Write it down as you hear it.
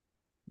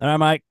All right,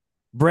 Mike.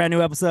 Brand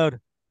new episode.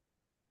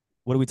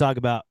 What do we talk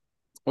about?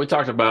 We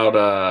talked about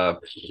We're kind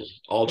of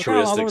all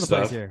altruistic over the place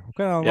stuff. here.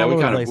 We're kind of Yeah, all we over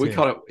the kind of place we here.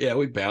 caught it. Yeah,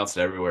 we bounced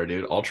everywhere,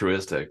 dude.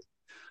 Altruistic.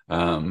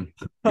 Um,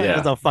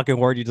 That's yeah. a fucking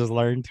word you just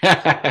learned.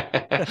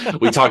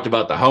 We talked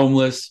about the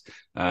homeless.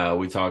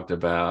 We talked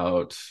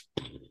about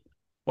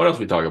what else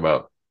we talk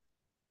about?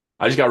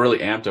 I just got really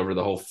amped over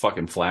the whole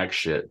fucking flag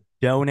shit.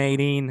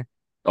 Donating,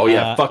 Oh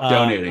yeah, fuck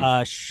donating.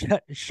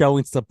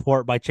 showing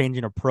support by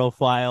changing a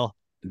profile,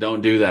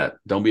 Don't do that.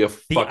 Don't be a the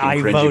fucking I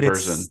cringy voted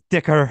person.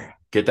 sticker.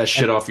 Get that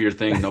shit And off your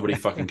thing. Nobody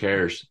fucking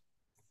cares.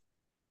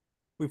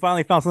 we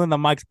finally found something that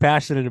Mike's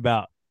passionate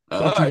about.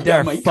 Don't you I got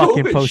dare my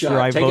fucking COVID post your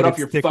shot. I Take it voted off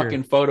your sticker.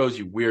 fucking photos,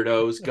 you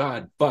weirdos.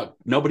 God, fuck.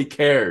 Nobody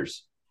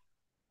cares.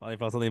 Finally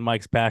found something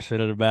Mike's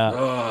passionate about.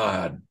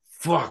 God,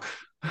 fuck.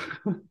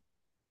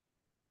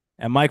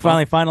 And Mike Huh?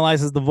 finally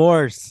finalizes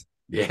divorce.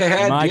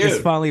 Yeah, Mike is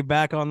dude. finally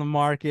back on the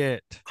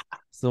market.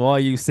 So all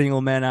you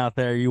single men out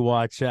there, you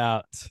watch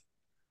out.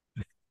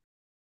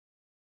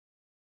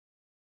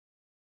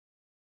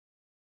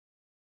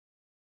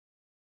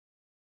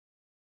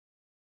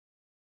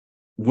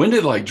 When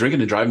did like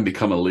drinking and driving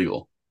become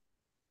illegal?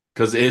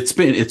 Because it's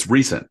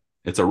recent.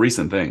 It's a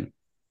recent thing.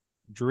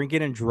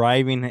 Drinking and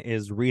driving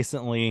is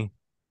recently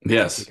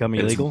Yes, become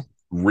it's illegal.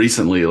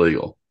 recently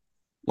illegal.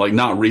 Like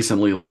not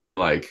recently,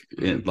 like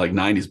in like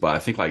 90s, but I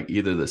think like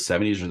either the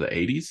 70s or the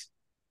 80s.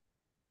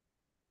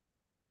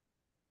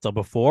 So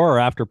before or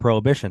after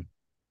prohibition?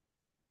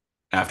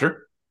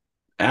 After,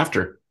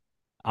 after.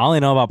 I only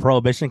know about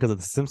prohibition because of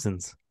The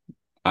Simpsons.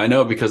 I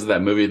know because of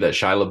that movie that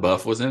Shia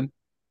LaBeouf was in.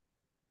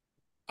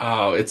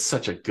 Oh, it's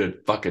such a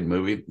good fucking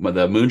movie. But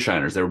the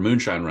Moonshiners, they were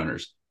moonshine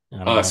runners. I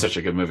don't Oh, it's know. such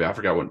a good movie. I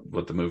forgot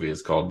what the movie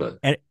is called, but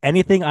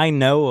Anything I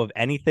know of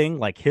anything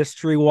like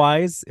history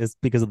wise is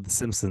because of The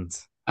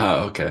Simpsons.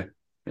 oh, okay.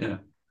 Yeah,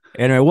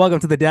 Anyway, welcome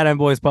to the Dad and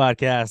Boys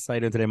podcast. How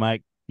you doing today,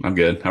 Mike? I'm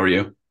good. How are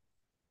you?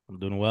 I'm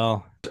doing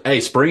well.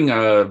 Hey, spring,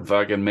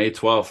 fucking May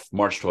 12th,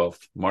 March 12th.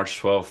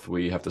 March 12th,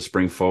 we have to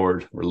spring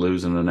forward. We're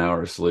losing an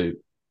hour of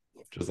sleep.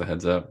 Just a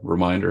heads up,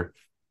 reminder.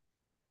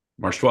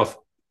 March 12th,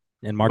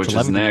 In March which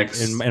is 11th,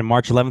 next. in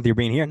March 11th, you're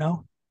being here.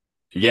 No.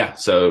 Yeah,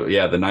 so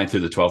yeah, the 9th through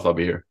the 12th, I'll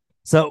be here.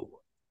 So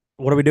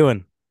what are we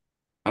doing?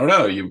 I don't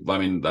know. I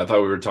mean, I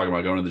thought we were talking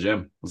about going to the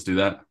gym. Let's do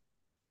that.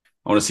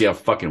 I want to see how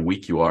fucking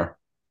weak you are.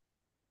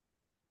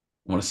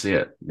 I want to see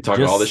it. You talk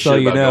all this Just so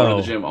shit you about going to the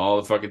know, gym all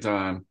the fucking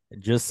time.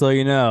 just so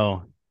you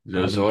know,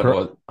 Just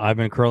what? I've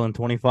been curling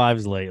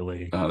 25s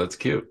lately. Oh, that's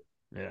cute.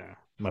 Yeah,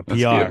 my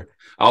That's PR. cute.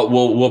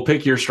 We'll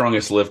pick your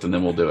strongest lift and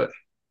then we'll do it.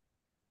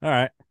 All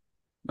right,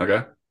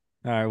 Okay.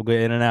 all right, we'll go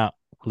in and out.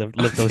 Lift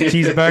those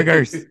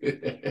cheeseburgers.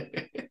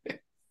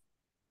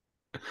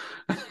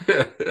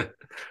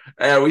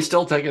 Hey, are we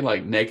still taking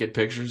like naked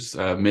pictures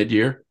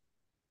mid-year?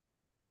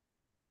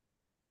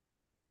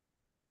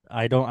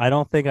 I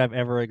don't think I've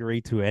ever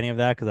agreed to any of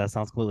that because that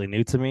sounds completely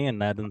new to me,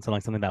 and that doesn't sound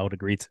like something that I would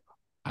agree to.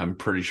 I'm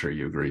pretty sure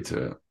you agreed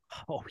to it.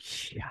 Oh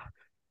yeah,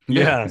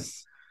 Yeah.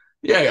 yes.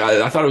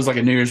 Yeah, I thought it was like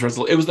a New Year's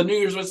resolution. It was the New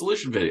Year's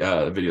resolution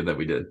video that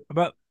we did.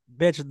 But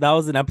bitch, that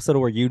was an episode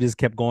where you just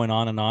kept going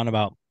on and on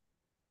about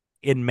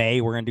in May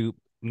we're gonna do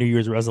New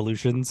Year's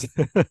resolutions.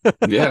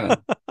 Yeah,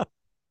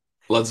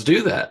 let's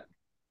do that.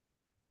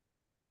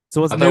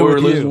 So what's I thought new we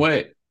with were losing you?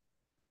 weight.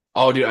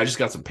 Oh, dude, I just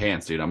got some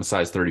pants, dude. I'm a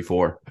size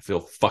 34. I feel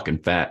fucking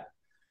fat.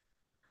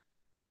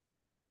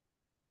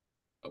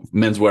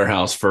 Men's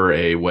Warehouse for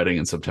a wedding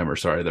in September.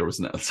 Sorry, there was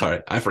no.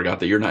 Sorry, I forgot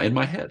that you're not in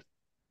my head.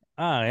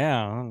 Oh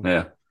yeah.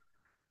 Yeah,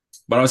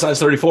 but I'm a size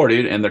 34,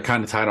 dude, and they're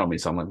kind of tight on me.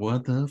 So I'm like,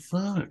 what the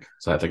fuck?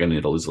 So I think I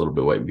need to lose a little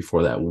bit of weight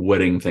before that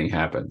wedding thing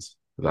happens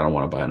because I don't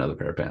want to buy another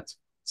pair of pants.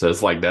 So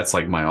it's like that's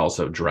like my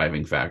also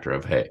driving factor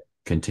of hey,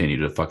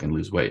 continue to fucking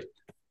lose weight.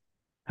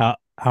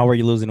 How are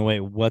you losing weight?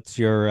 What's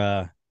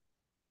your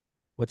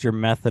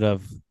method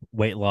of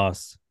weight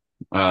loss?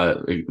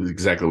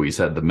 Exactly what you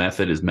said. The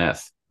method is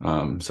meth.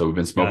 So we've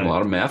been Got smoking a it.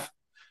 lot of meth.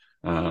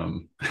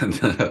 And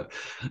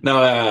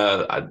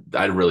no,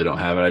 I really don't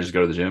have it. I just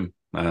go to the gym,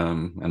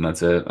 and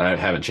that's it. I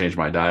haven't changed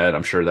my diet.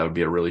 I'm sure that would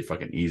be a really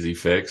fucking easy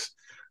fix.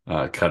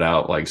 Cut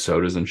out like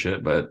sodas and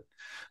shit, but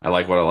I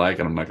like what I like,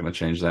 and I'm not going to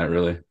change that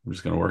really. I'm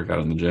just going to work out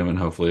in the gym, and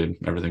hopefully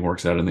everything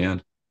works out in the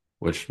end,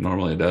 which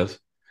normally it does.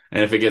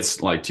 And if it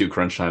gets like too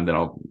crunch time, then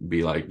I'll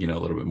be like, a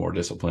little bit more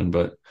disciplined.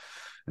 But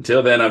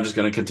until then, I'm just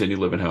going to continue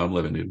living how I'm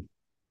living, dude.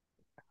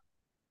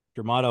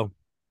 Your motto.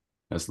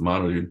 That's the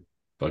motto, dude.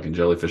 Fucking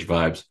jellyfish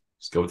vibes.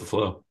 Just go with the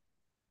flow.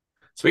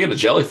 Speaking of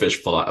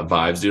jellyfish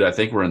vibes, dude, I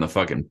think we're in the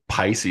fucking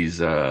Pisces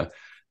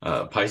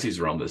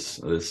realm this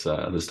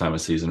time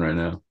of season right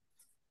now.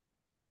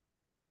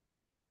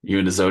 You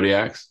into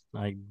zodiacs?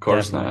 I Of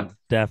course definitely not.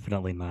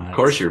 definitely Of not.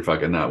 course you're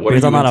fucking not. What are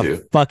Because I'm you not a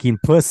into? fucking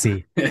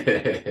pussy.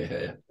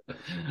 I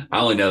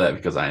only know that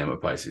because I am a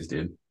Pisces,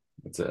 dude.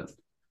 That's it.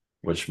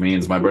 Which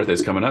means my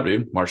birthday's coming up,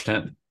 dude. March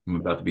 10th. I'm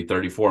about to be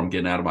 34. I'm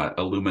getting out of my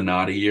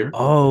Illuminati year.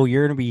 Oh,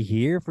 you're gonna be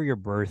here for your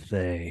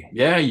birthday.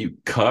 Yeah, you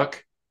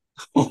cuck.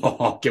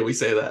 Can we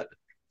say that?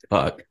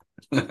 Fuck.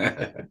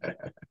 Yeah,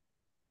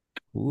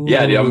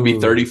 dude, I'm gonna be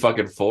 30 Ooh.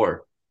 fucking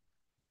four.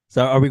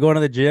 So are we going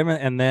to the gym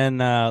and then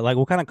like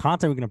what kind of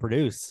content are we gonna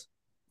produce?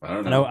 I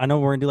don't I know. know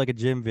we're gonna do like a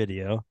gym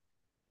video.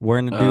 We're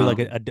gonna do like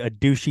Um, a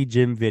douchey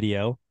gym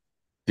video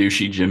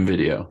douchey gym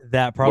video.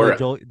 that probably Where?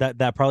 Joey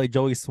that probably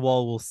Joey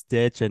Swole will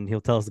stitch and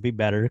he'll tell us to be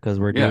better because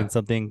we're doing Yeah,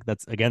 something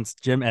that's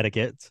against gym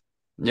etiquette.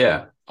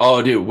 yeah.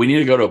 Oh, dude, we need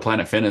to go to a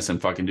Planet Fitness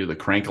and fucking do the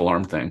crank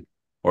alarm thing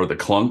or the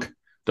clunk.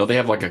 Don't they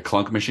have like a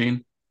clunk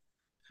machine?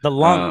 The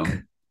lunk.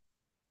 Um,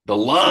 the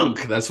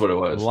lunk. That's what it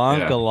was.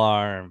 Lunk Yeah,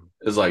 alarm.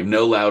 it's like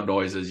no loud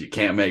noises. You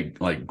can't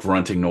make like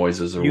grunting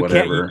noises or You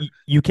can't whatever.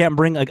 you can't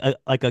bring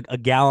a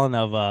gallon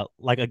of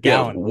like a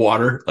Yeah, gallon.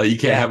 water. Like you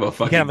can't Yeah, have a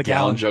you can't have fucking a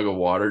gallon gallon. jug of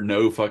water.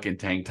 No fucking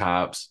tank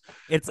tops.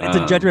 It's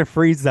a judgment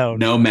free zone.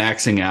 No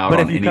maxing out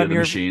But if on you any of come the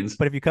here, machines.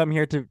 but if you come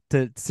here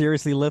to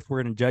seriously lift,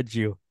 we're gonna judge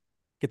you.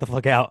 Get the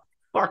fuck out.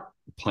 Fuck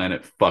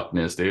planet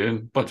fuckness,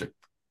 dude. Bunch of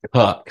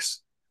cucks.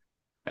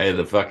 Hey,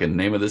 the fucking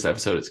name of this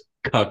episode is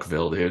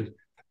Cuckville, dude.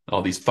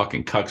 All these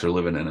fucking cucks are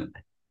living in it.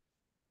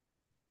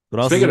 What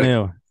else is Speaking of,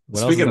 new?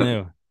 What else is speaking of,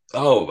 new?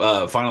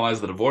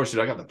 finalize the divorce,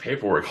 dude. I got the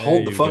paperwork. There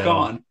Hold the you fuck go.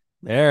 on.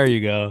 There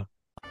you go.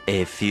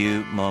 A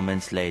few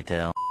moments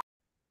later.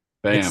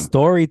 It's Bam.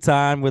 story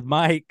time with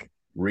Mike.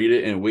 Read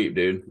it and weep,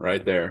 dude.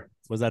 Right there.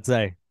 What does that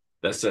say?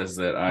 That says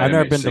that I I've am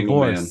never a been single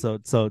divorced,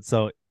 man.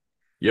 so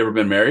You ever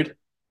been married?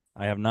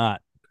 I have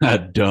not. I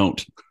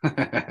don't.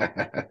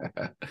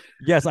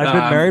 Yes, No, I've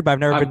been married, but I've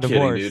never I'm been kidding,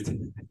 divorced.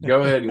 dude.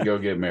 Go ahead and go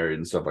get married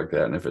and stuff like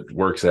that. And if it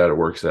works out, it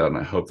works out. And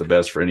I hope the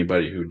best for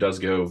anybody who does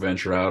go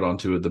venture out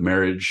onto the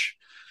marriage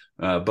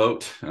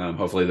boat.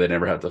 Hopefully, they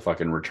never have to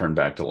fucking return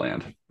back to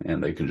land,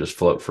 and they can just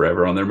float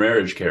forever on their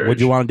marriage Would you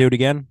carriage. want to do it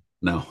again?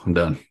 No, I'm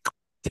done.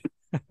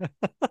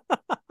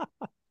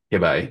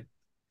 Goodbye.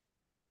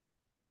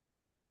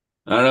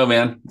 I don't know,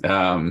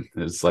 man.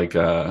 It's like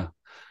I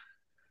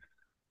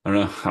don't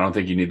know. I don't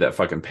think you need that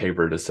fucking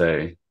paper to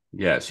say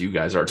yes. You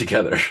guys are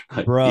together.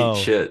 Like Bro,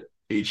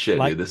 eat shit,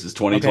 like dude. This is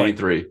okay,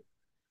 2023.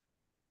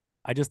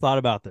 I just thought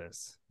about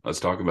this, Let's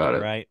talk about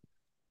it. right?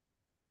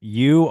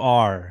 You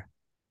are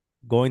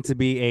going to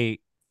be a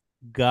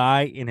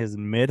guy in his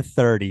mid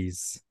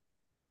 30s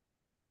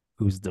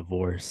who's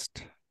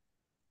divorced.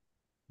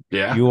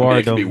 Yeah, You I mean, are a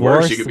it could be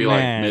worse. You could divorced be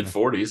like mid man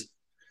 40s.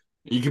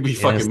 You could be in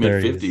his fucking mid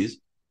 30s. 50s.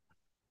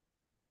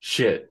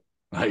 Shit.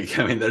 Like,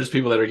 I mean, there's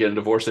people that are getting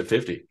divorced at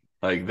 50.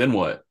 Like, then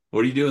what?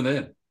 What are you doing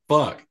then?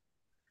 Fuck.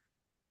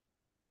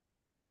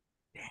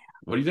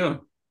 What are you doing?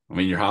 I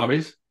mean, your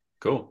hobbies?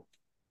 Cool.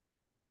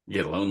 You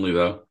get lonely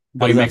though, How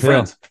but does you that make feel?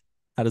 friends.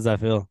 How does that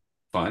feel?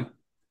 Fine.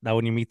 That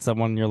when you meet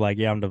someone, you're like,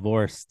 yeah, I'm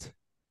divorced.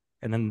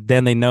 And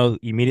then they know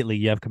immediately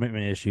you have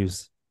commitment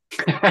issues.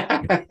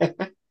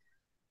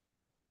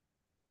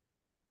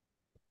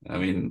 I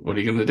mean, what are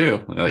you going to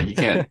do? Like, you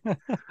can't,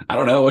 I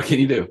don't know. What can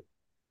you do?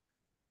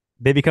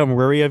 They become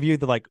worried of you.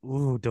 They're like,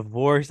 ooh,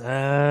 divorce.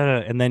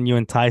 And then you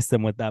entice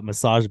them with that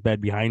massage bed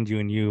behind you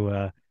and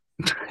you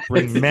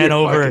bring men You're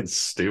over. fucking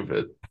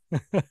stupid.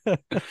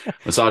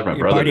 Massage my You're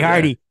brother party today.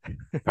 hardy.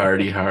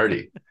 Hardy,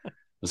 hardy.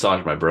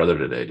 Massage my brother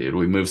today, dude.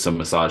 We moved some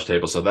massage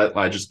tables. So that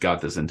I just got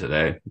this in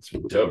today. It's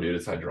dope, dude.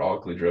 It's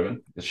hydraulically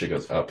driven. This shit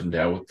goes up and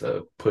down with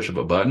the push of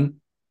a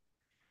button.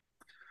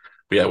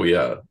 But yeah, we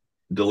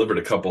delivered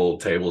a couple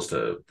tables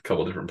to a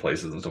couple different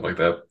places and stuff like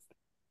that.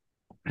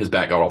 His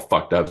back got all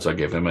fucked up, so I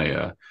gave him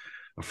a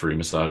free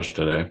massage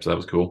today. So that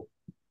was cool.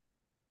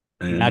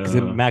 And Mac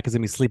is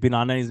gonna be sleeping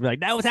on it. He's gonna be like,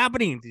 that was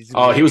happening. He's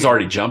gonna be oh, he was like,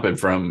 already jumping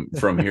from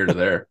here to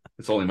there.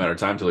 It's only a matter of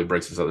time till he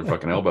breaks his other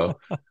fucking elbow.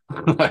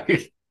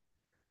 Like,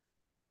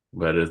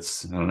 but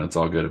it's I don't know. It's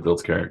all good. It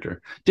builds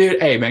character, dude.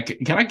 Hey man,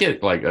 can I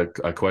get like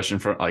a question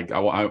from like I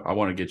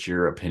want to get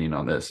your opinion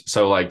on this.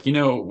 So like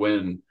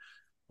when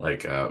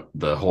like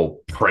the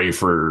whole pray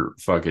for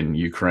fucking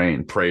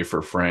Ukraine, pray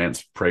for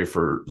France, pray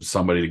for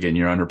somebody to get in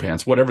your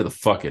underpants, whatever the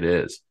fuck it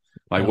is.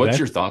 Like, what's okay.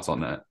 your thoughts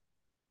on that?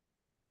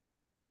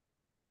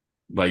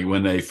 Like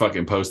when they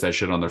fucking post that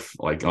shit on their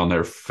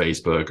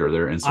Facebook or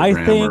their I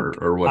Instagram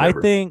think or whatever.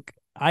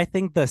 I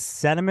think the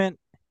sentiment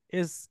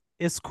is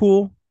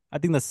cool. I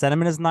think the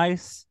sentiment is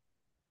nice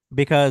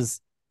because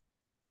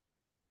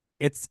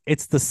it's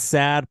the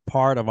sad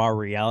part of our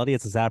reality.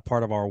 It's a sad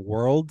part of our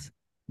world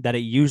that it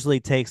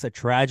usually takes a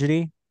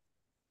tragedy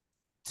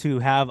to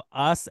have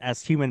us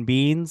as human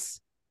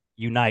beings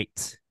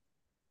unite.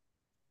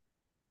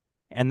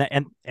 And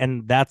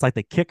that's like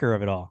the kicker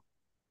of it all.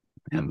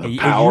 And the It,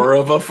 power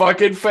of a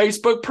fucking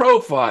Facebook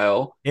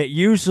profile. it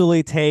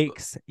usually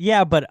takes,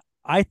 yeah, but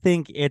I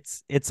think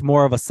it's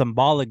more of a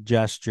symbolic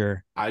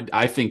gesture.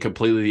 I think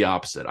completely the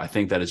opposite. I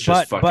think that it's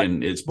just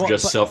it's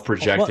just self but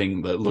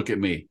projecting the look at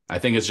me. I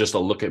think it's just a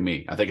look at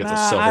me. I think it's a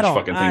nah, I selfish don't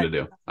fucking thing to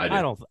do. I do.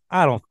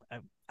 I don't.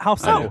 How I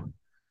do.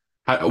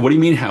 so? What do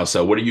you mean how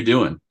so? What are you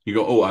doing? You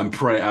go, oh, I'm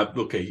praying.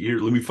 Okay, here,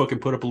 let me fucking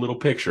put up a little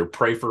picture.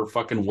 Pray for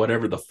fucking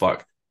whatever the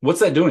fuck. What's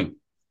that doing?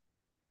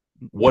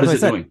 What That's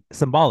is what I it said. doing?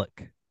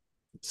 Symbolic.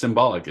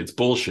 Symbolic. It's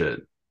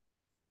bullshit.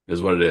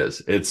 Is what it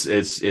is.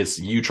 It's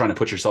you trying to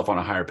put yourself on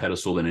a higher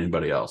pedestal than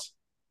anybody else,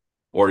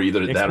 or either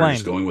that or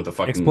just Explain. going with a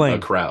fucking a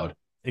Explain. crowd.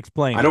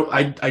 Explain.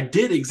 I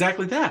did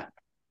exactly that.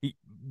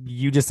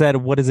 You just said,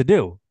 what does it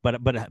do?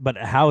 But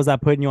how is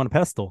that putting you on a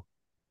pedestal?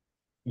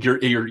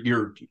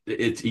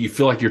 It's you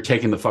feel like you're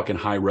taking the fucking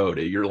high road.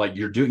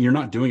 You're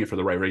not doing it for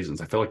the right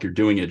reasons. I feel like you're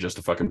doing it just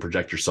to fucking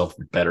project yourself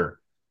better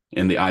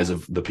in the eyes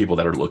of the people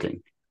that are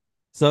looking.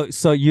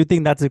 So you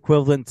think that's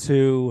equivalent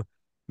to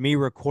me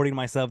recording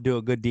myself do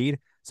a good deed?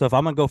 So if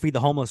I'm gonna go feed the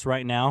homeless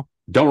right now,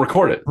 Don't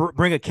record it.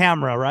 bring a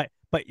camera, right?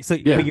 But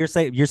Yeah, you're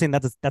saying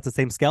that's the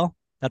same scale?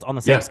 That's on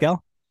the same yeah,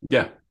 scale?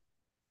 yeah.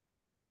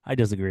 I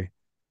disagree.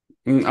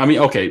 I mean,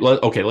 okay,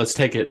 let's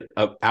take it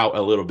out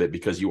a little bit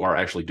because you are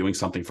actually doing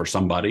something for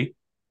somebody.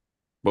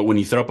 But when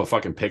you throw up a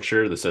fucking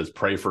picture that says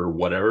 "pray for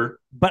whatever,"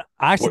 But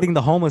I actually what think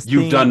the homeless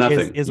you've done thing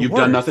nothing. is You've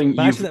done worse. nothing.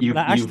 But I actually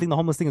You've. think the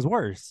homeless thing is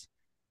worse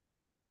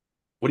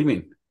What do you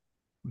mean?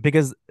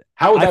 because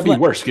How would I that feel be like,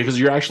 worse? Because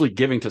you're actually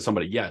giving to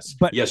somebody. Yes,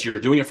 but yes, you're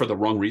doing it for the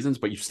wrong reasons,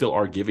 but you still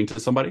are giving to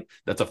somebody.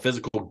 That's a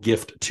physical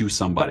gift to but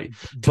somebody.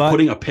 To but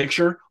putting a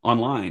picture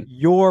online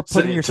you're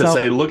putting to yourself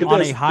say, "Look at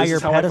on a this. This higher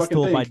is how I fucking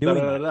pedestal by think." Da,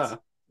 doing da, da, that. da.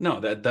 No,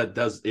 that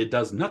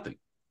does nothing.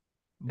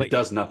 But It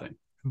does nothing.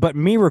 but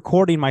me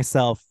recording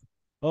myself,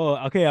 oh,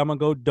 okay, I'm gonna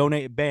go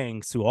donate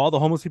banks to all the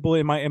homeless people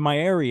in my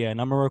area,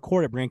 and I'm gonna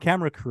record it, bring a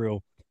camera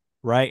crew,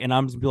 right? And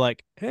I'm just be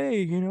like,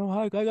 hey,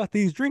 I got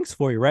these drinks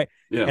for you, right?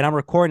 Yeah, And I'm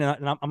recording it,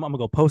 and I'm gonna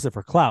go post it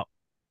for clout.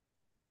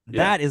 yeah.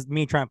 That is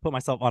me trying to put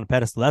myself on a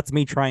pedestal. That's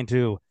me trying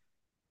to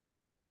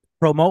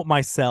promote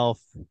myself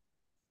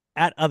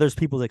at others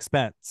people's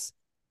expense.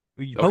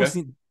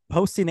 Okay.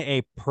 Posting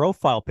a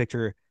profile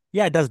picture,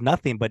 yeah, it does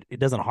nothing, but it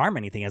doesn't harm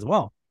anything as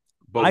well.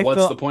 But I what's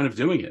feel, the point of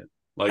doing it?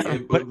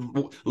 Like, but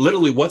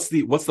literally, what's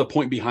the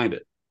point behind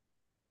it?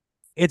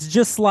 it's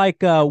just like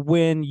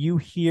when you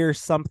hear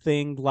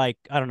something like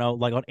I don't know,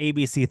 like on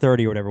ABC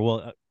 30 or whatever.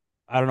 Well,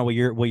 I don't know what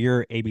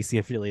your ABC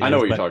affiliate I know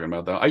is, what you're talking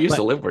about, though. I used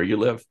to but live where you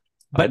live.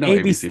 I but know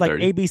ABC ABC like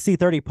 30. ABC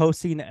 30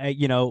 posting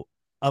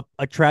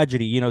a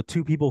tragedy,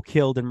 two people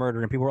killed and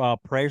murdered, and people are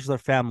prayers to their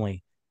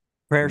family,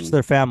 prayers to Mm,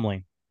 their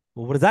family.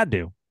 Well, what does that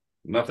do?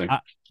 nothing. I,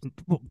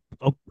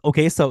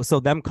 okay, so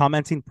them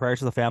commenting prayers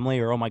to the family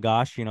or oh my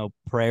gosh,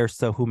 prayers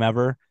to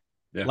whomever,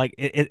 Yeah. like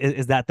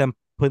is that them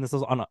putting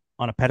themselves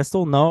on a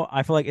pedestal? No,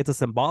 I feel like it's a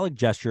symbolic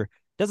gesture.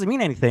 Doesn't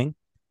mean anything,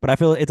 but I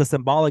feel it's a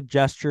symbolic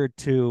gesture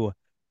to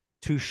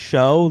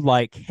show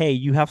like, hey,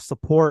 you have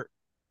support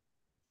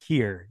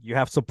here, you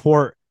have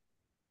support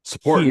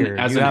Support here,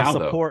 as you in have how,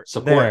 though? support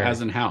Support as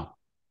there. in how?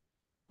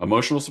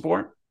 Emotional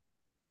support?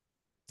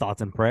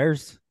 Thoughts and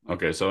prayers.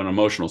 Okay, so an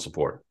emotional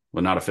support,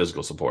 but not a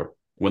physical support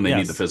when they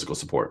need the Yes, physical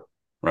support,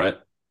 right?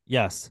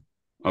 yes.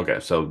 Okay,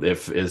 so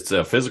if it's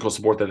a physical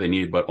support that they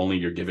need, but only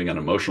you're giving an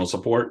emotional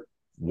support,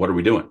 what are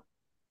we doing?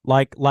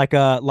 Like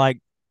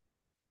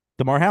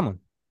Damar Hamlin,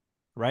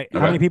 right? How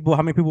many Okay. people?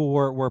 How many people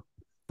were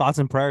thoughts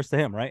and prayers to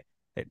him, right?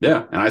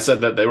 Yeah. And I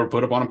said that they were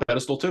put up on a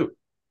pedestal too,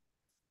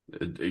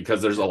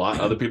 because there's a lot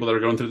of other people that are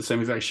going through the same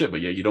exact shit,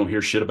 but yeah, you don't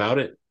hear shit about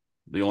it.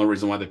 The only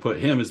reason why they put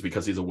him is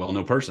because he's a well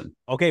known person.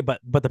 Okay, but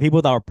the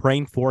people that are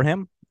praying for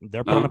him,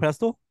 they're put on a Uh,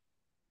 pedestal.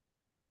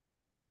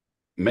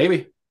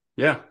 maybe.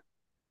 Yeah.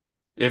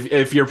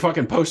 If you're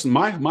fucking posting,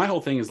 my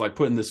whole thing is like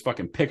putting this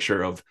fucking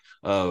picture of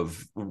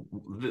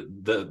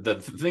the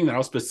thing that I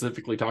was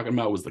specifically talking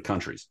about was the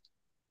countries.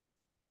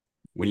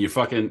 When you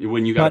got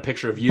a But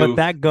picture of but you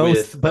that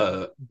goes, with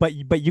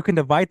but you can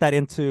divide that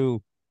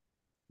into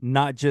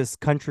not just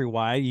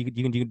countrywide. You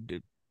can do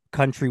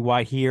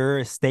countrywide here,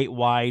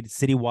 statewide,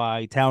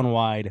 citywide,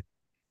 townwide,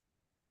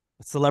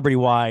 celebrity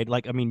wide.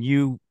 Like I mean,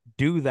 you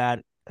do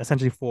that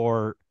essentially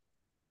for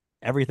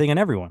everything and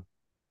everyone.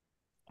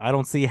 I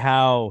don't see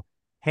how.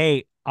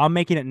 Hey, I'm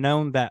making it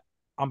known that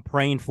I'm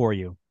praying for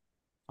you.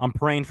 I'm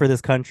praying for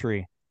this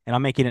country, and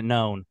I'm making it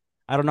known.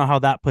 I don't know how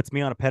that puts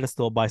me on a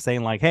pedestal by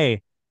saying like,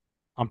 "Hey,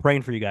 I'm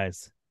praying for you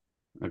guys."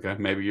 okay,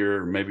 maybe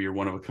you're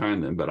one of a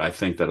kind then, but I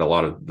think that a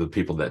lot of the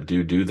people that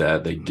do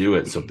that, they do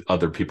it so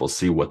other people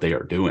see what they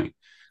are doing.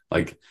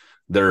 Like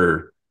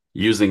they're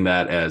using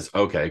that as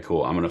okay,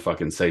 cool. I'm gonna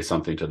fucking say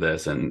something to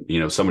this, and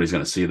somebody's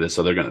gonna see this,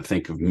 so they're gonna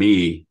think of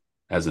me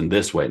as in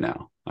this way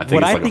now. I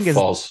think What it's I like a think is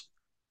false.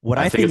 what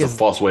I I think think it's a is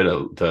false way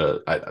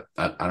to.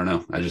 I don't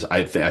know.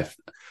 I think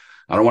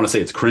I don't want to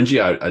say it's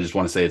cringy. I just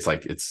want to say it's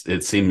like it.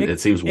 it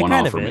seems It one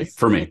kind off of for me. is.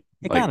 For me,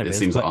 It like kind of it is,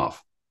 seems but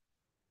off.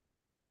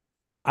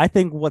 I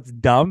think what's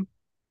dumb,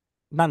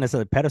 not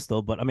necessarily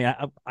pedestal, but I mean,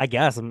 I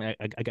guess I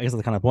guess that's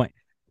the kind of point.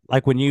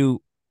 Like when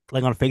you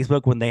like on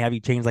Facebook when they have you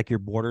change like your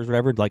borders or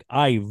whatever. Like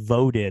I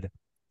voted.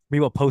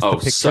 People post the Oh,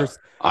 so pictures.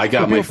 I When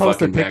got my people post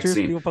their fucking pictures,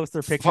 vaccine. people post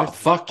their Fuck, pictures.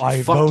 fuck,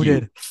 I fuck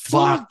you, voted.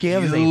 Fuck fuck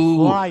gives a you,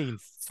 flying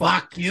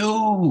fuck. fuck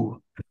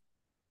you.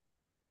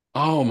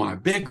 Oh my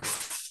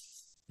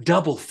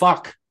double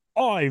fuck.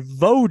 I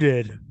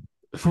voted.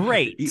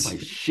 Eat my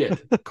Great.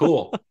 shit.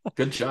 Cool.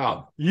 Good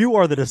job. You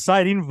are the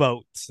deciding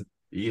vote.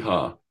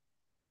 Yeehaw.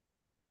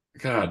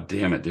 God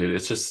damn it, dude.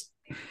 It's just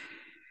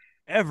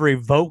Every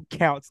vote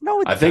counts.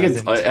 No, it I think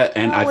it's doesn't.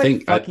 and No, it I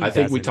fucking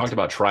think we talked doesn't.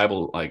 about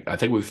tribal like I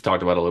think we've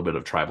talked about a little bit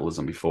of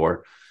tribalism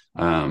before.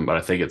 But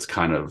I think it's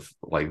kind of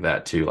like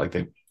that too. Like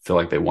they feel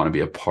like they want to be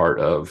a part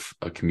of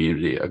a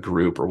community, a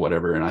group or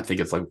whatever. And I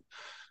think it's like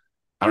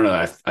I don't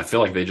know. I feel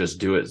like they just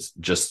do it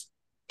just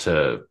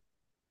to,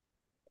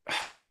 I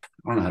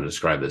don't know how to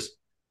describe this.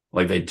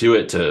 Like they do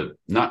it to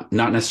not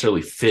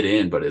necessarily fit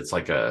in, but it's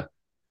like I'm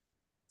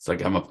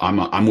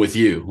with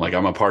you. Like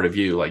I'm a part of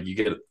you. Like you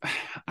get,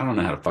 I don't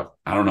know how to fuck.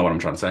 I don't know what I'm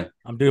trying to say.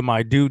 I'm doing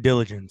my due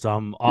diligence.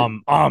 I'm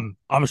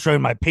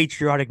showing my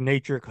patriotic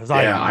nature because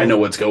I Yeah, I know know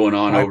what's going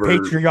on my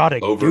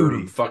patriotic over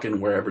duty. fucking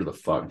wherever the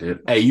fuck,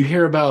 dude. Hey, you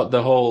hear about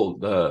the whole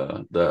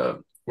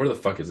the where the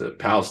fuck is it?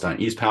 Palestine,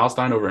 East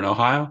Palestine over in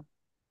Ohio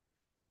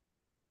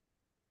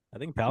I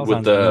think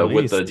Palestine's in the Middle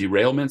with the East.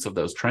 derailments of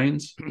those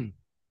trains with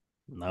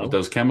No,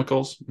 those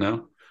chemicals?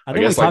 No. I I think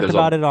we guess like talked there's a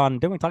about it on.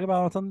 Didn't we talk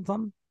about it on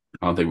something?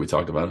 I don't think we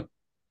talked about it.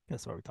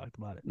 Guess where we talked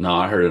about it. No,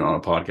 I heard it on a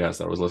podcast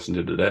that I was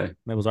listening to today.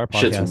 It was our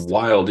Shit's podcast.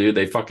 wild, dude.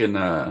 They fucking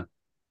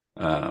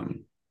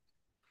um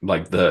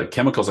like the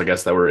chemicals I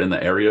guess that were in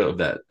the area of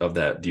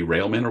that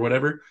derailment or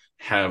whatever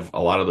have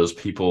a lot of those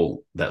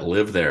people that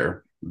live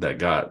there that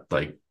got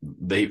like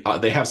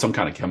they have some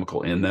kind of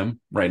chemical in them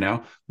right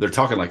now. They're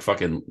talking like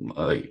fucking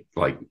like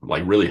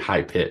really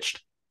high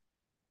pitched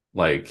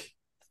like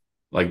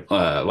like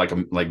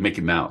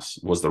Mickey Mouse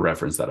was the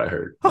reference that I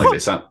heard. Like they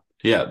sound,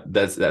 yeah,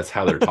 that's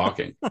how they're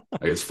talking. Like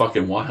it's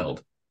fucking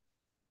wild.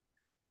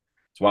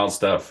 It's wild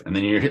stuff. And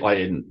then you're like,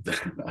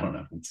 I don't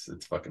know.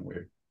 It's fucking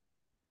weird.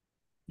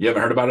 You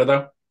haven't heard about it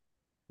though?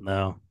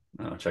 No.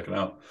 Oh, check it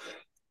out.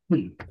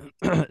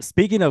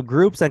 Speaking of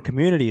groups and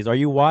communities, are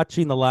you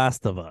watching The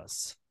Last of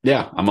Us?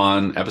 Yeah, I'm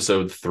on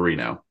episode 3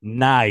 now.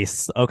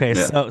 Nice. Okay,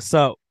 Yeah.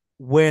 so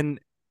when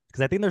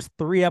because I think there's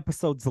 3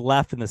 episodes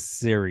left in the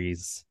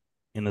series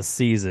in the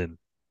season.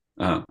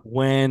 Uh,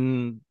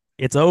 When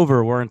it's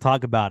over, we're gonna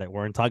talk about it.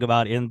 We're gonna talk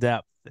about in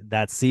depth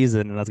that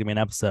season, and that's gonna be an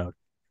episode.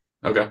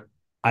 okay.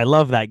 I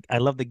love that. I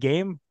love the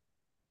game.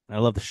 I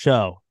love the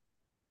show.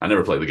 I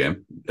never played the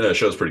game.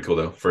 Show's pretty cool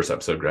though. First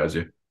episode grabs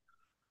you.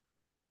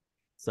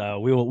 So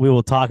we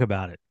will talk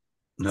about it.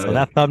 No, So yeah.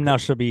 that thumbnail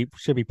should be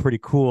pretty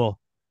cool.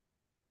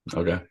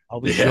 Okay. I'll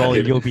be Yeah, Joel and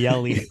dude. you'll be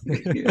Ellie.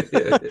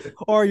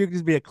 Or you can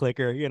just be a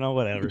clicker,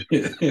 whatever.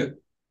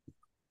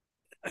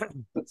 So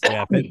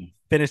yeah,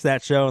 finish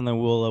that show and then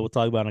we'll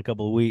talk about it in a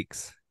couple of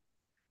weeks.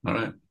 All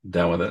right.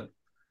 Down with it.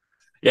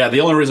 Yeah,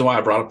 the only reason why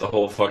I brought up the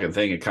whole fucking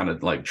thing, it kind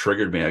of like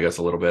triggered me, I guess,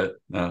 a little bit.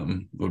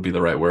 Would be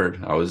the right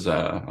word. I was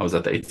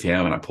at the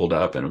ATM and I pulled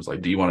up and it was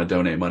like, "Do you want to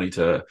donate money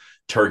to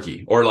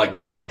Turkey?" Or like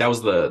that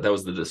was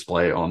the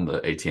display on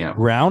the ATM.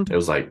 Ground? It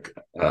was like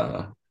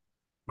ground.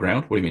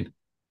 What do you mean?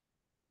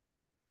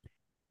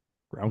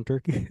 Ground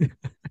turkey?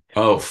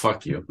 Oh,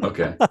 fuck you.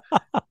 Okay.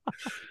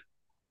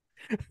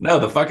 No,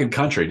 the fucking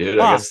country, dude.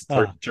 I ah, guess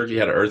ah. Turkey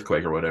had an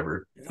earthquake or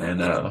whatever,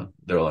 and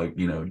they're like,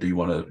 do you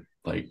want to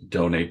like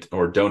donate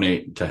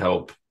to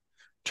help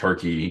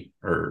Turkey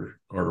or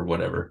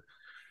whatever?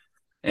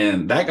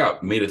 And that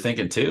got me to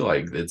thinking too.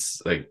 Like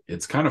it's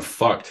kind of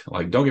fucked.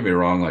 Like, don't get me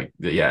wrong. Like,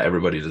 yeah,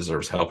 everybody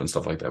deserves help and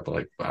stuff like that.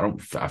 But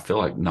like, I feel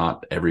like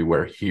not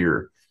everywhere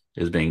here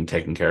is being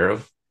taken care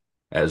of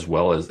as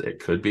well as it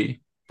could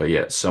be. But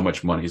yet, so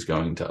much money is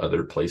going to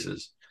other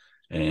places,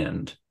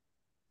 and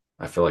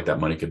I feel like that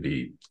money could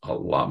be a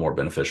lot more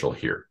beneficial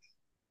here.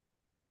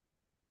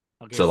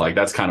 Okay, So like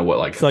that's kind of what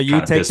like so you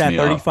kind of take pissed that me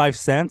off. 35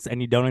 cents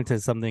and you donate to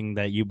something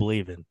that you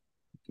believe in.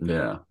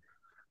 Yeah.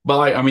 But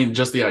like, I mean,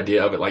 just the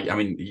idea of it, like, I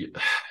mean,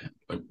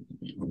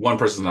 one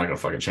person's not gonna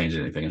fucking change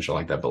anything and shit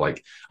like that. But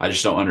like, I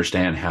just don't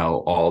understand how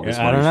all this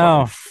Yeah, I money don't is fucking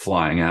know.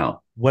 flying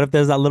out. What if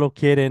there's that little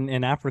kid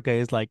in Africa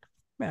is like,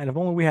 man, if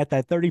only we had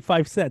that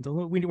 35 cents.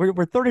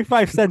 We're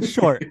 35 cents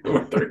short.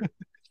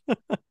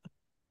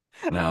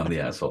 Now I'm the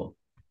asshole,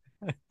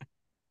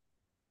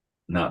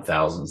 not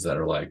thousands that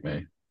are like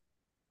me.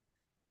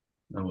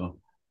 Oh well.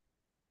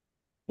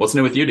 What's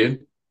new with you,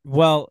 dude?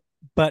 Well,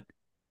 but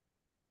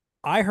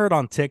I heard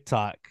on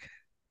TikTok,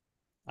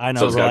 I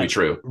So know, it's got to be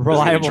true. It's got to be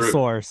reliable true.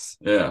 source,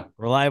 Yeah.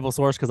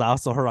 because I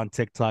also heard on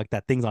TikTok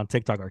that things on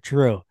TikTok are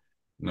true.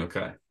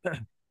 Okay.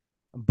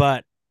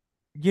 But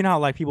you know how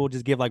like people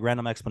just give like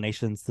random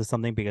explanations to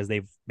something because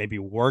they've maybe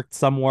worked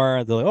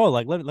somewhere. They're like, oh,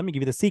 like let me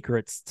give you the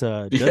secrets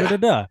to da da da Yeah.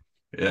 da.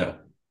 Yeah.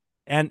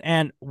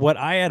 And what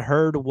I had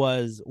heard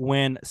was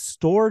when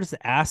stores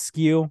ask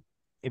you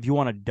if you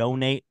want to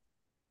donate,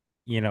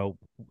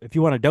 if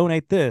you want to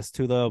donate this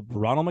to the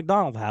Ronald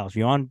McDonald House,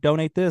 you want to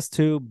donate this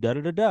to da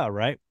da da da,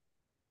 right?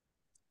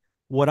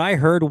 What I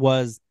heard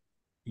was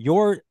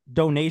your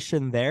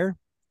donation there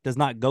does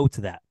not go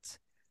to that.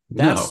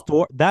 That No.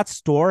 store that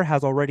store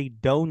has already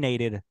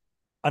donated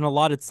an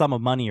allotted sum of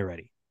money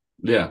already.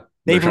 Yeah.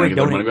 They're They've trying to already get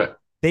their money donated. back.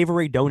 They've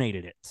already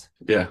donated it.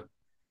 Yeah.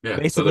 Yeah. So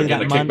they're Basically, that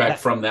getting a money, kickback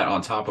from that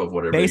on top of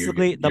whatever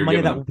basically the you're money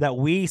giving them. that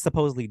we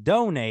supposedly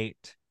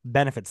donate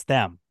benefits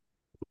them.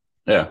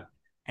 Yeah.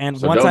 And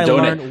So once don't I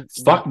donate. learned,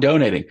 Fuck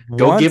donating.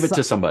 Go give once it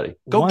to somebody.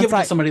 Go once give it to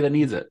I somebody that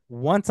needs it.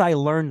 once I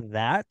learned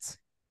that,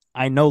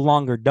 I no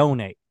longer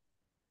donate.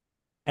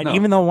 And No.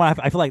 even though I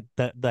feel like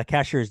the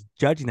cashier is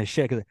judging the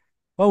shit because,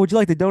 oh, would you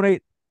like to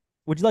donate?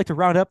 Would you like to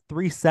round up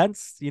 3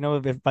 cents?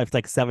 If it's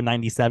like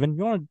 7.97,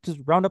 you want to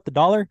just round up the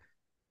dollar? I'm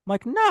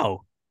like,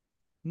 no,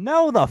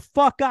 the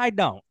fuck I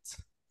don't.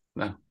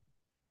 No.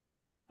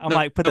 I'm No,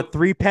 like, put the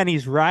 3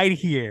 pennies right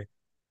here.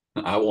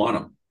 I want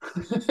them.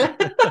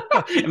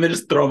 And then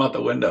just throw them out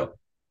the window.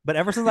 But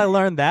ever since I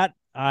learned that,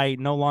 I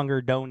no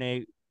longer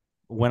donate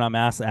when I'm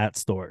asked at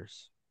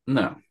stores.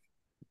 No.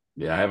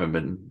 Yeah, I haven't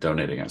been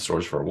donating at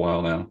stores for a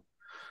while now.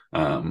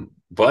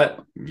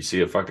 But you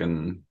see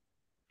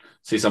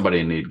somebody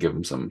in need, give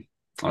them some.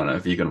 I don't know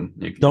if you can.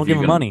 Don't If give you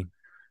them can, money.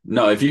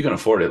 no, if you can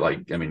afford it,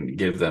 like I mean,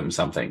 give them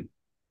something.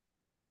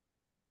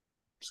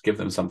 Just give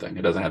them something.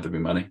 It doesn't have to be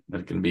money.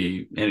 It can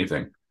be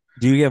anything.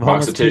 Do you give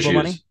Box homeless of people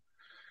money?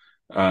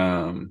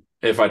 tissues.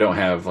 If I don't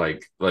have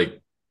like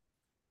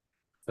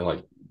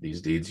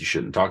these deeds you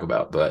shouldn't talk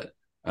about, but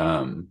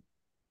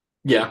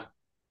yeah,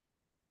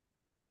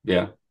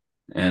 yeah,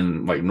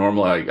 and like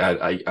normally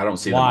I don't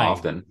see them Why?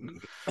 often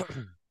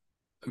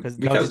Because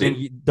because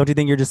dude, don't you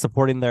think you're just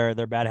supporting their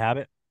bad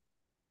habit?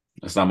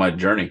 it's not my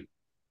journey.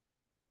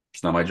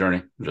 It's not my journey.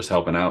 I'm just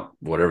helping out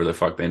whatever the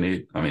fuck they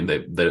need. I mean,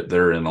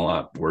 they're in a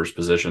lot worse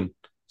position.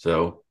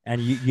 So And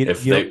if you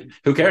don't they,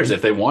 who cares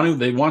if they want to,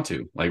 they want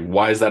to. Like,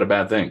 why is that a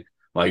bad thing?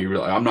 Like, you're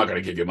like, I'm not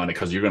going to give you money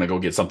because you're going to go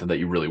get something that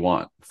you really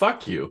want.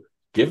 Fuck you.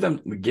 Give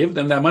them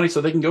that money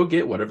so they can go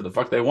get whatever the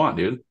fuck they want,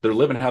 dude. They're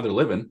living how they're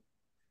living.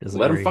 Let them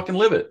disagree. fucking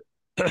live it.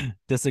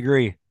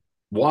 Disagree.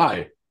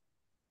 Why?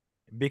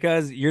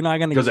 Because you're not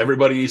Because gonna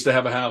everybody needs to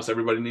have a house.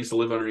 Everybody needs to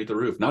live underneath the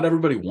roof. Not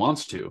everybody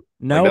wants to. Like,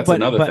 no, that's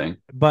another thing.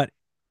 but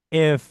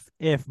if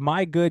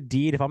my good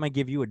deed, if I'm gonna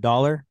give you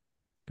 $1,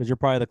 because you're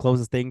probably the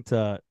closest thing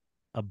to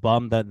a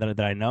bum that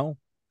I know.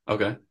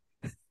 Okay.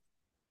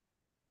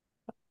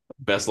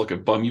 Best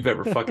looking bum you've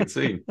ever fucking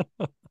seen.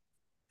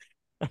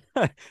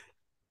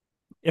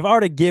 If I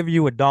were to give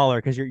you $1,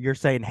 because you're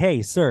saying,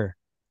 hey, sir,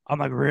 I'm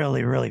like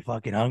really, really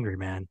fucking hungry,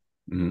 man.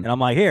 Mm-hmm. And I'm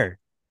like, here's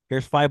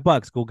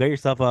 $5. Go get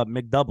yourself a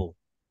McDouble.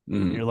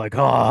 And Mm-hmm. you're like,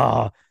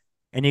 oh,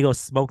 and you go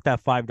smoke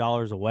that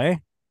 $5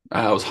 away.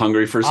 I was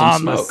hungry for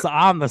some smoke.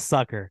 I'm the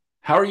sucker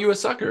How are you a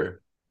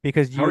sucker?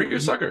 because How are you a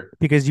sucker?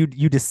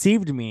 you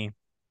deceived me.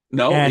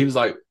 No, he And was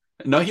like,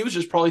 no, he was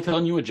just probably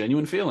telling you a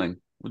genuine feeling.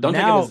 Don't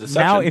take it as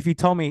now deception. if you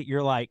told me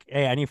you're like,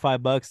 hey, I need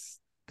 $5 because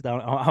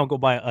I don't go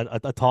buy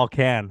a tall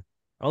can,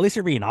 or at least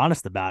you're being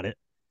honest about it.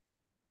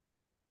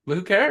 But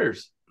who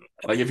cares?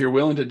 Like, if you're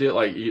willing to do it,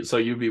 like, so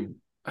you'd be,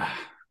 I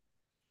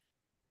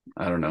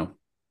don't know.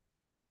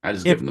 I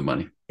just give If him the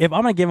money. if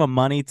I'm gonna give him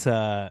money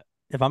to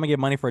if I'm gonna give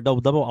money for a double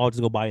double, I'll just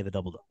go buy you the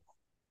double double.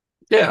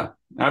 Yeah,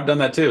 I've done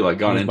that too.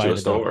 Like, I'll gone just buy into you a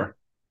the double. store.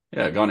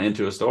 Yeah, gone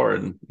into a store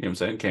and, you know what I'm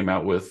saying, came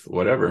out with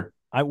whatever.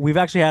 We've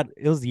actually had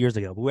it was years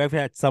ago, but we've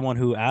had someone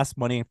who asked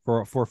money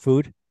for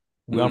food.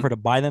 We Mm-hmm. offered to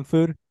buy them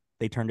food.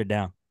 They turned it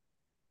down.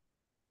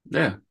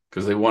 Yeah,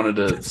 because they wanted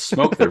to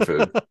smoke their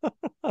food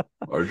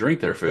or drink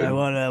their I food.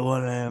 want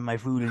to have my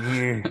food in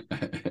here.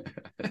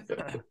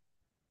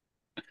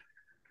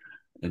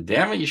 And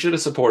damn it, you should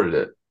have supported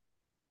it.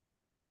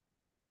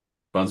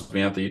 Bums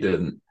me out that you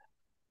didn't.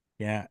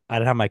 Yeah, I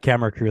didn't have my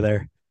camera crew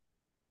there.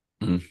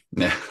 Mm.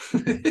 Yeah.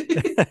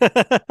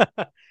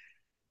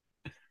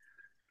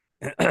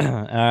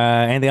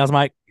 Anything else,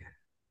 Mike?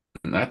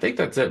 I think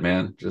that's it,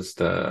 man. Just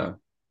yeah,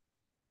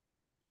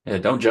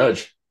 don't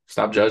judge.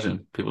 Stop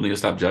judging. People need to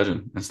stop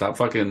judging and stop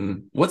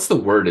fucking what's the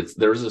word? It's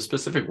there's a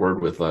specific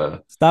word with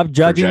Stop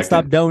judging.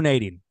 Stop projecting.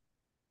 donating.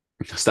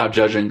 Stop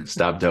judging,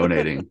 stop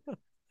donating,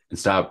 and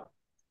stop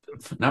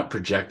not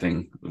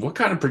projecting. What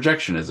kind of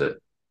projection is it?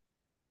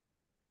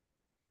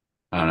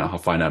 I don't know. I'll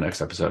find out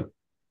next episode.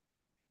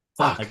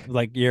 Fuck.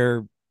 Like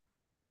you're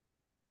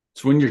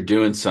It's when you're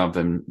doing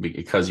something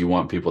because you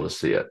want people to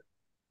see it.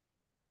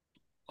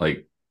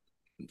 Like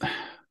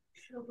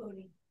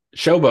Showboating.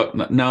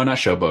 showboat. No, not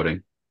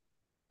showboating.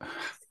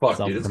 Fuck,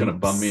 self dude, it's gonna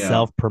bum me out.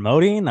 self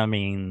promoting. I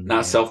mean,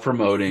 Not self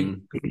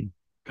promoting.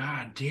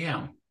 God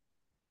damn.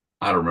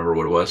 I don't remember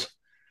what it was.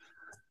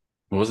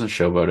 It wasn't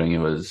showboating. It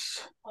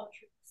was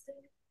Altruistic.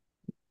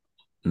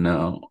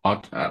 no.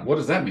 What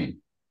does that mean?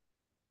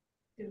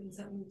 Doing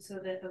something so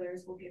that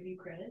others will give you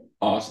credit.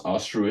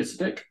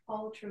 Altruistic.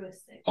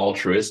 Altruistic.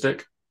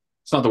 Altruistic.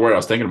 It's not the word I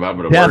was thinking about,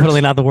 but it definitely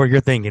works. not the word you're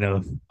thinking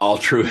of.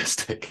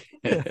 Altruistic.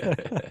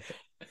 I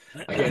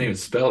can't even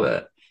spell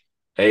that.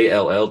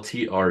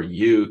 Altruistic.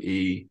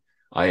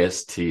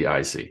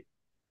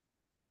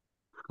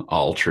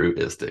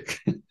 Altruistic.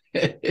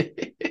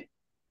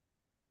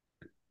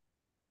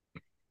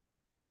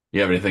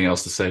 You have anything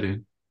else to say,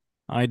 dude?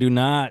 I do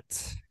not.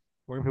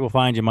 Where can people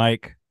find you,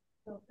 Mike?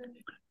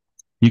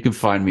 You can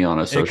find me on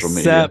a social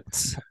media.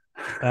 Except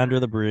under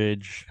the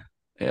bridge.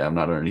 Yeah, I'm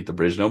not underneath the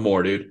bridge no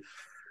more, dude.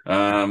 You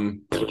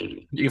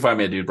can find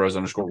me at dude bros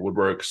underscore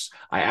woodworks.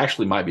 I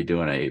actually might be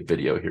doing a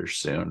video here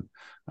soon.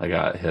 I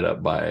got hit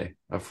up by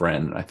a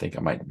friend. I think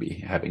I might be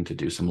having to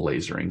do some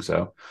lasering,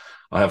 so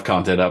I'll have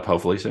content up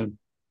hopefully soon.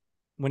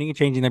 When are you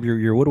changing up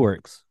your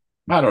woodworks?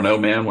 I don't know,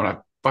 man. When I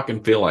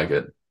fucking feel like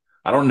it,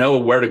 I don't know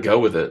where to go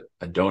with it.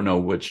 I don't know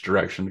which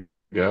direction to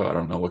go. I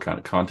don't know what kind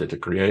of content to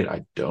create.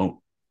 I don't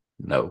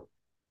know.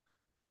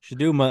 Should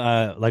do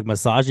like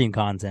massaging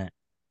content.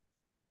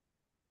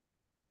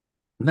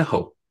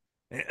 No.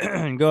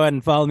 Go ahead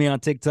and follow me on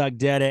TikTok,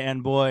 Dada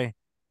and Boy.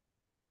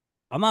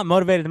 I'm not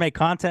motivated to make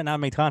content. Not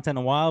made content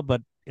in a while,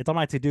 but it's on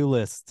my to-do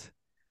list.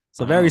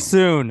 So very Oh,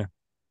 soon,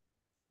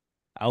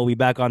 I will be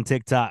back on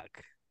TikTok.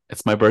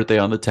 it's my birthday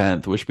on the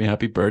 10th. Wish me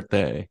happy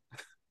birthday.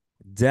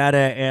 Data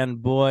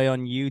and Boy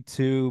on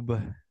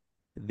YouTube,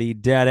 the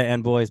Data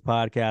and Boys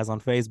podcast on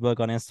Facebook,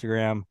 on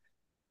Instagram.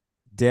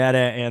 Data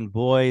and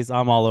Boys.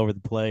 I'm all over the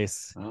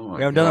place. Oh We my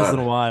haven't done this in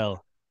a God.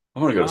 while.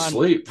 I'm gonna go to On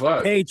sleep.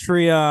 Fuck.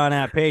 Patreon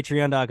at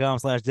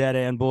patreon.com/Data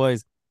and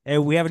Boys. Hey,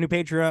 we have a new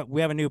Patreon.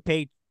 We have a new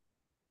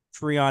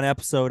Patreon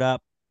episode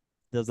up.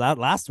 Was that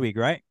last week,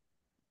 right?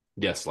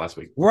 Yes, last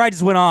week. Where I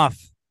just went off.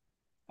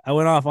 I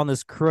went off on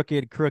this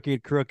crooked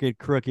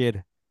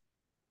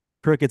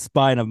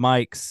spine of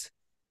Mike's.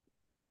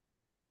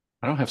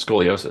 I don't have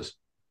scoliosis.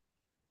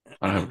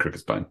 I don't have a crooked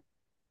spine.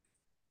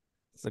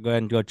 So go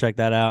ahead and go check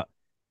that out.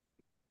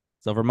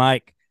 So for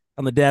Mike,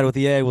 I'm the dad with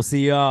the A. We'll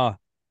see y'all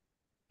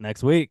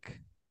next week.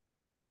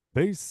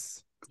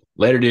 Peace.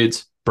 Later,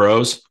 dudes.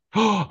 Bros.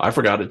 Oh, I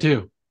forgot it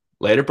too.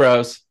 Later,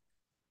 bros.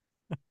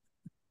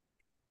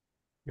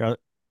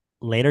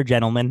 Later,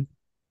 gentlemen.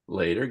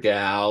 Later,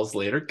 gals.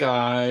 Later,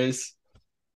 guys.